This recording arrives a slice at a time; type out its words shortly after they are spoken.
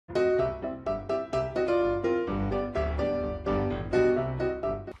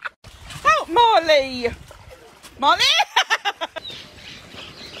Molly. Molly?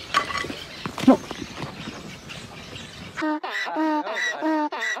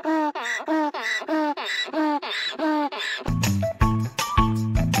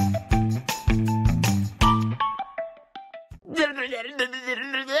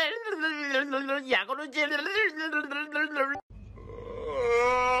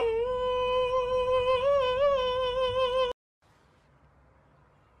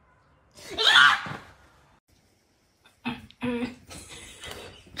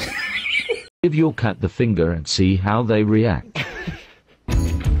 Give your cat the finger and see how they react.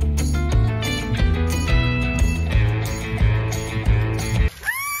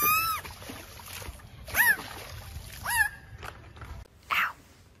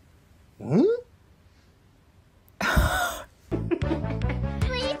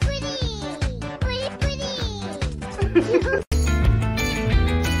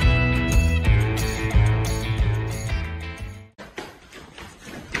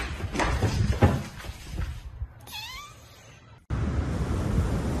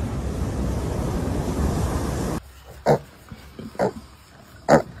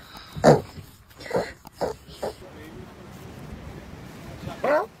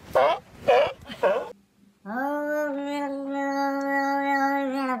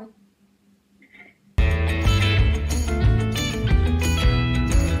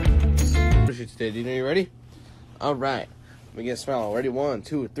 Today, Dino, you ready? All right, let me get a smile. Ready? 1,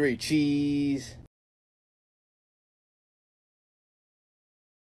 2, 3, cheese.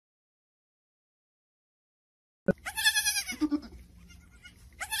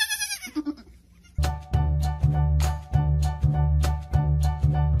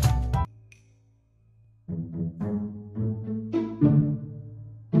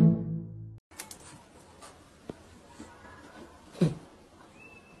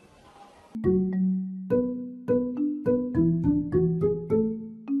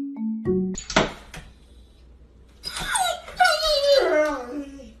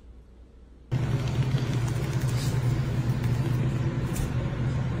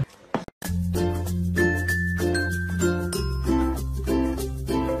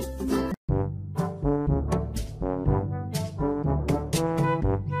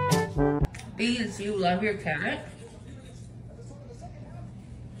 Beans, you love your cat?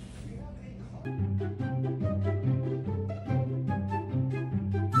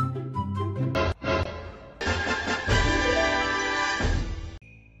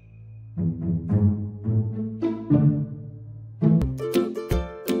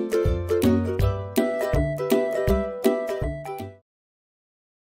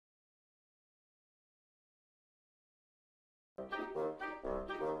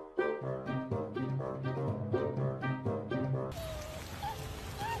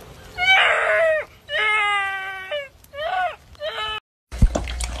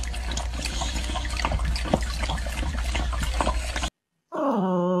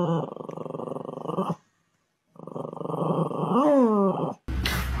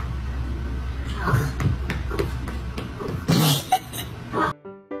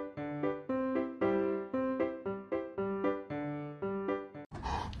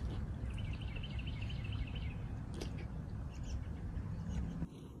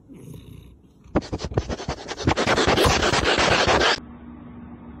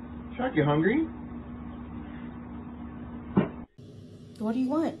 Shark, you hungry? What do you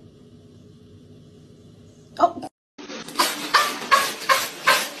want? Oh!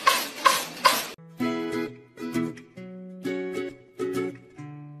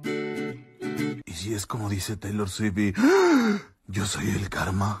 Y si es como dice Taylor Swift y yo soy el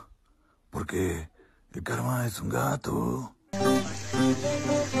karma, porque el karma es un gato.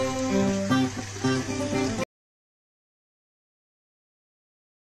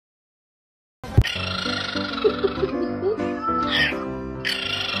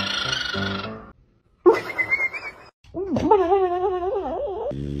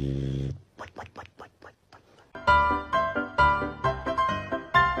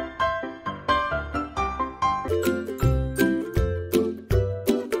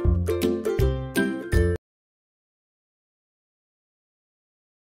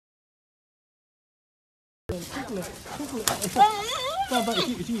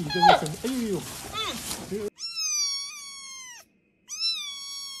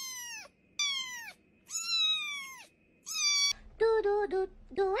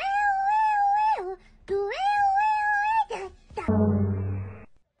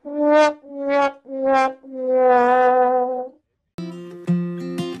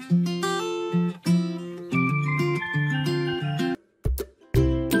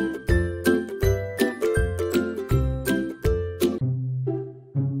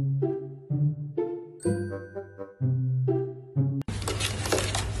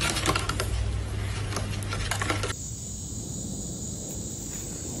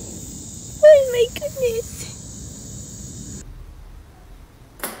 goodness.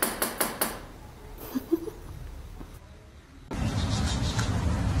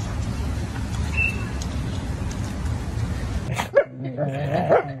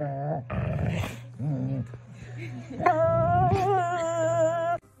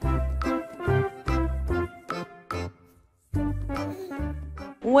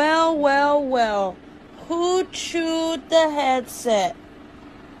 Well, well, well. Who chewed the headset?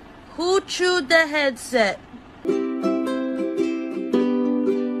 Who chewed the headset?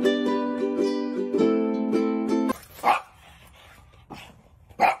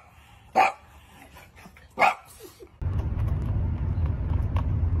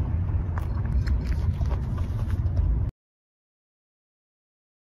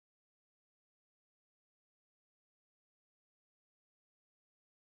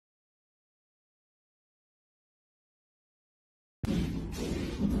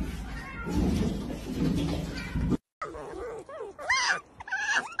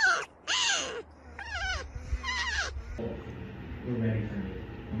 We're ready for you.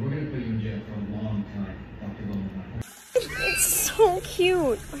 And we're going to put you in jail for a long time, Dr. Bowman. It's so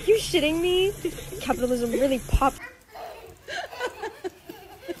cute. Are you shitting me? Capitalism really popped.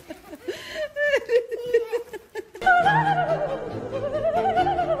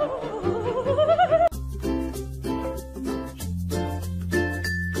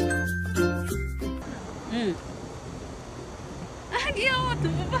 귀여워.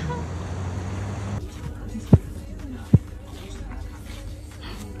 두부 봐.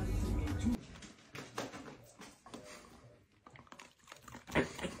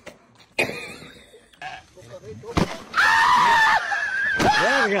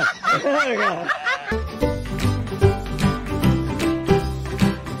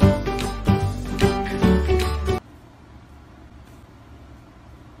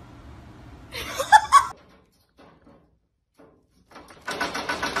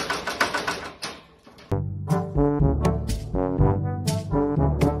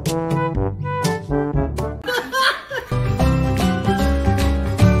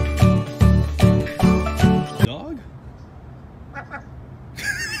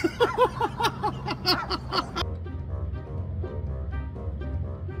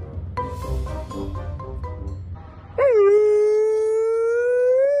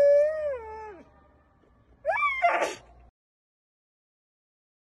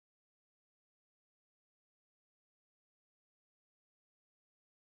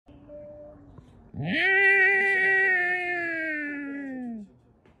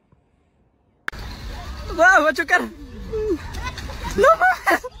 Wah, va a chocar. No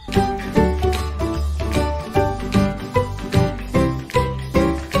más.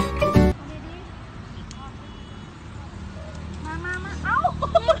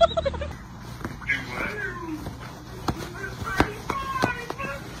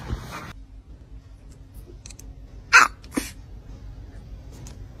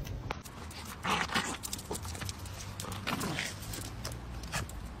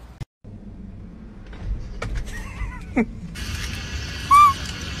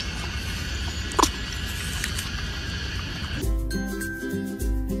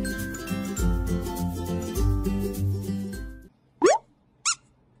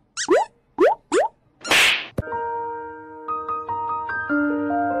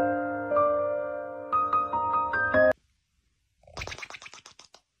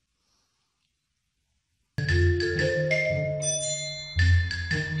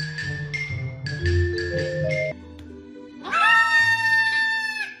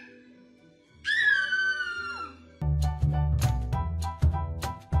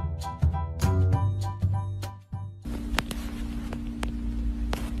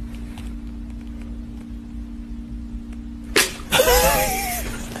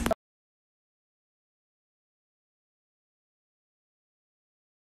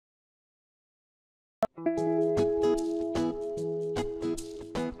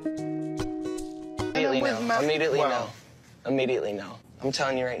 Immediately no. Immediately no. I'm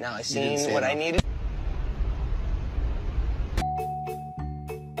telling you right now, I seen what I needed.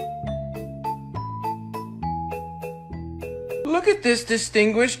 Look at this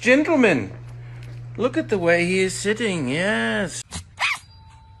distinguished gentleman. Look at the way he is sitting, yes.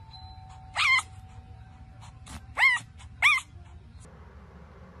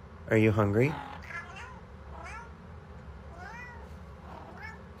 Are you hungry?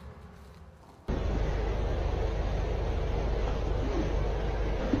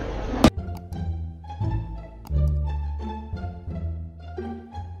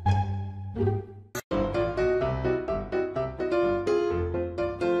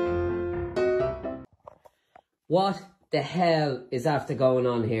 What the hell is after going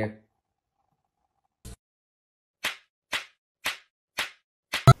on here?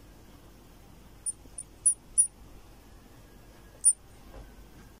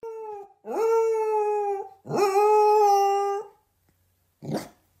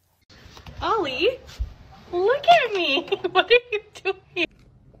 Ollie, look at me. What are you doing?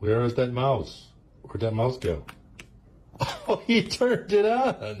 Where is that mouse? Where'd that mouse go? Oh, he turned it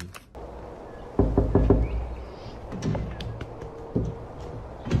on.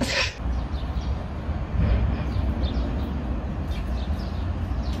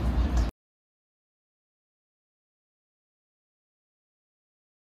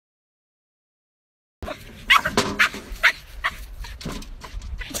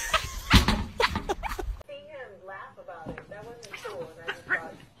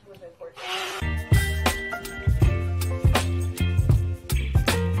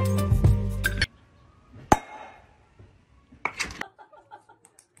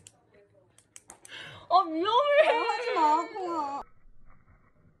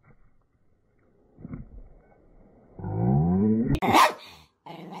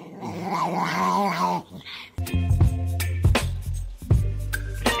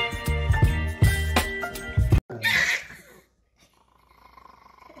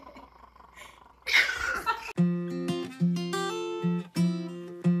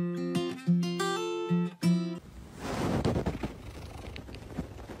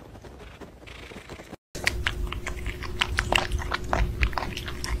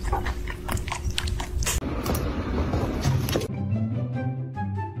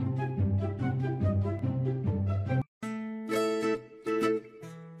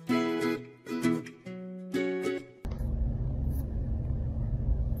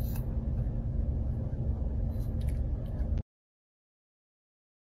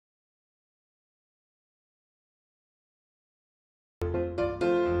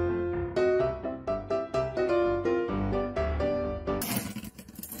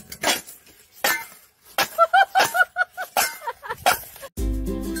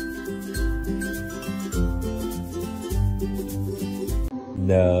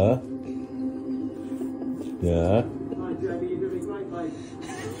 No. Yeah.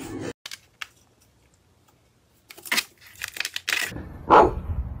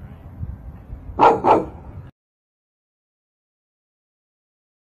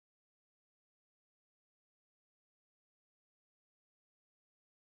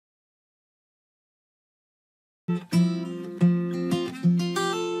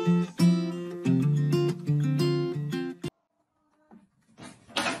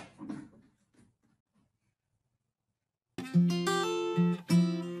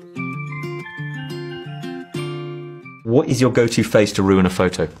 What is your go-to face to ruin a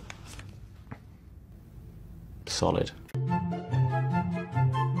photo? Solid.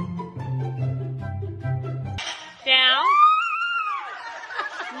 Down.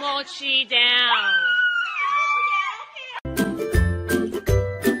 Mochi down.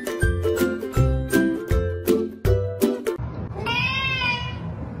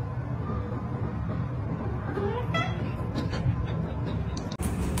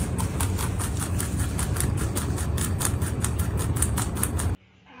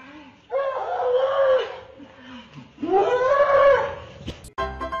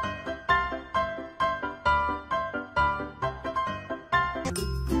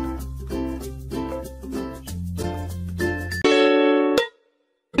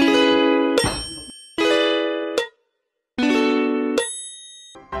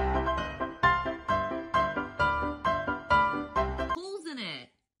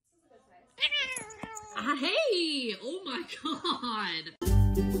 Hey! Oh my god!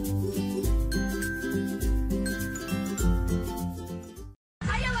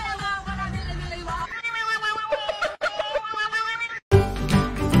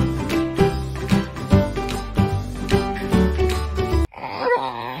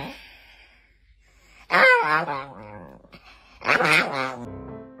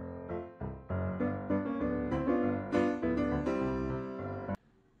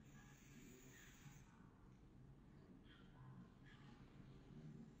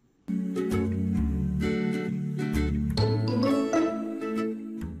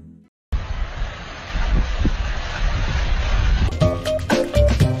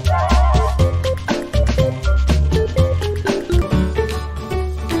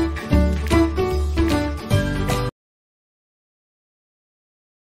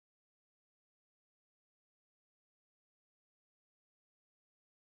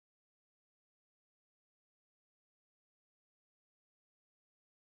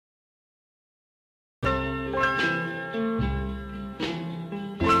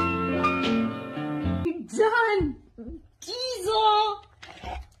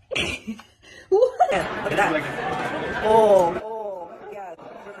 yeah.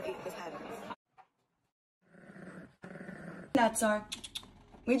 Nuts are.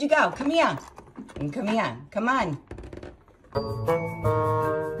 Where'd you go? Come here. Come here. Come on.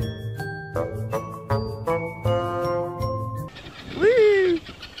 Woo!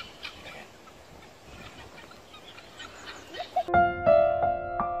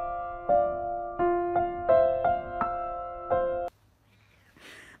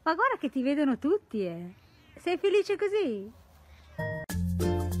 Ma guarda che ti vedono tutti, eh. Sei felice così?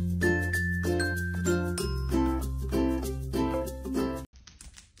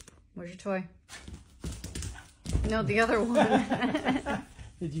 Where's your toy? No, the other one.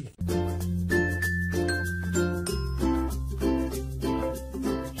 Did you?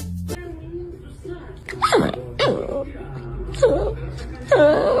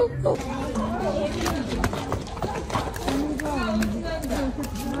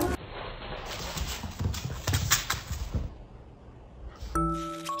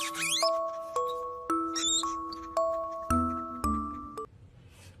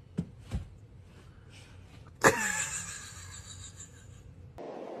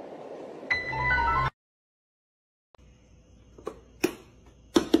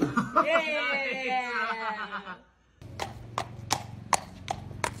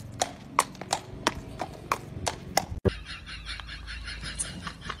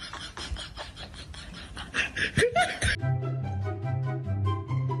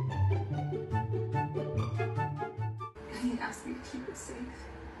 He asked me to keep it safe.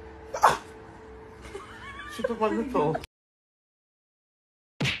 Shut the fucking phone.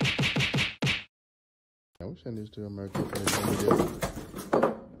 I wish I knew to America for the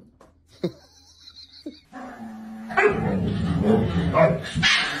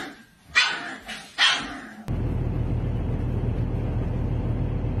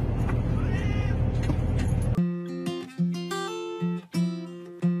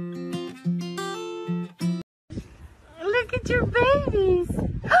Look at your babies. No!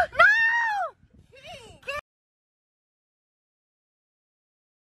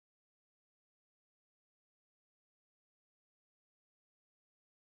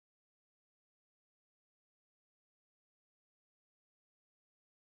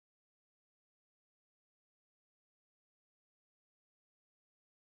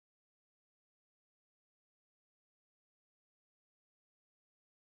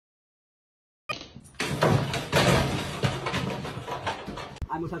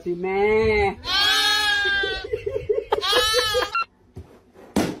 Vamos así, me.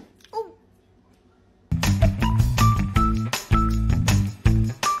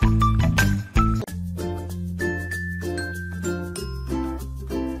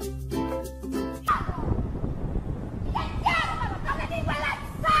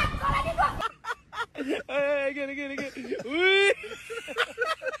 Hey, get it. Whee!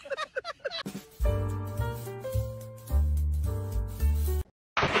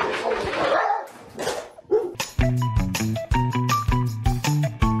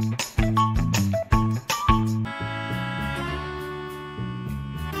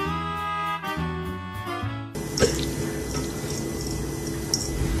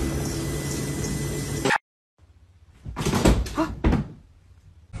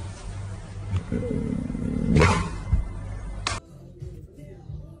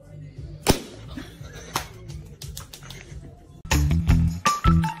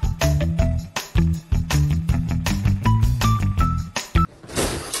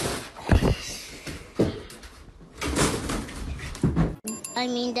 I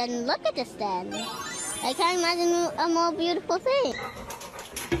mean, then look at this then. I can't imagine a more beautiful thing.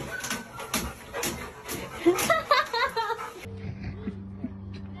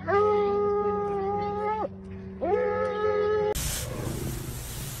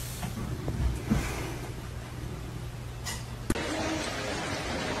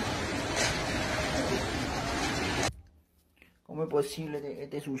 ¿Cómo es posible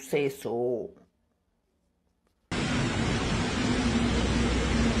este suceso?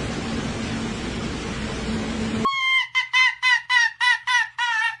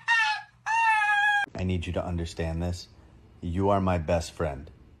 I need you to understand this. You are my best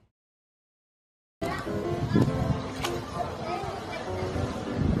friend.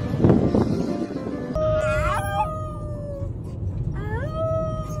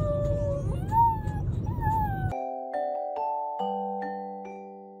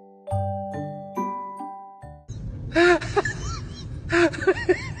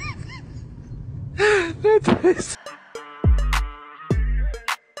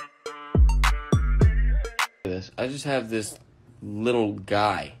 I just have this little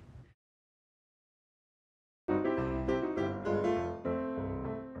guy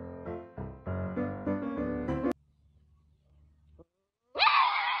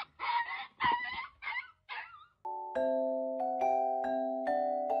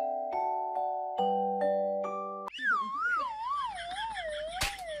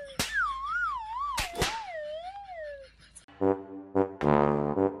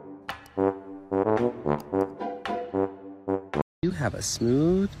have a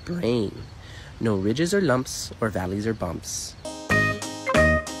smooth brain. No ridges or lumps or valleys or bumps.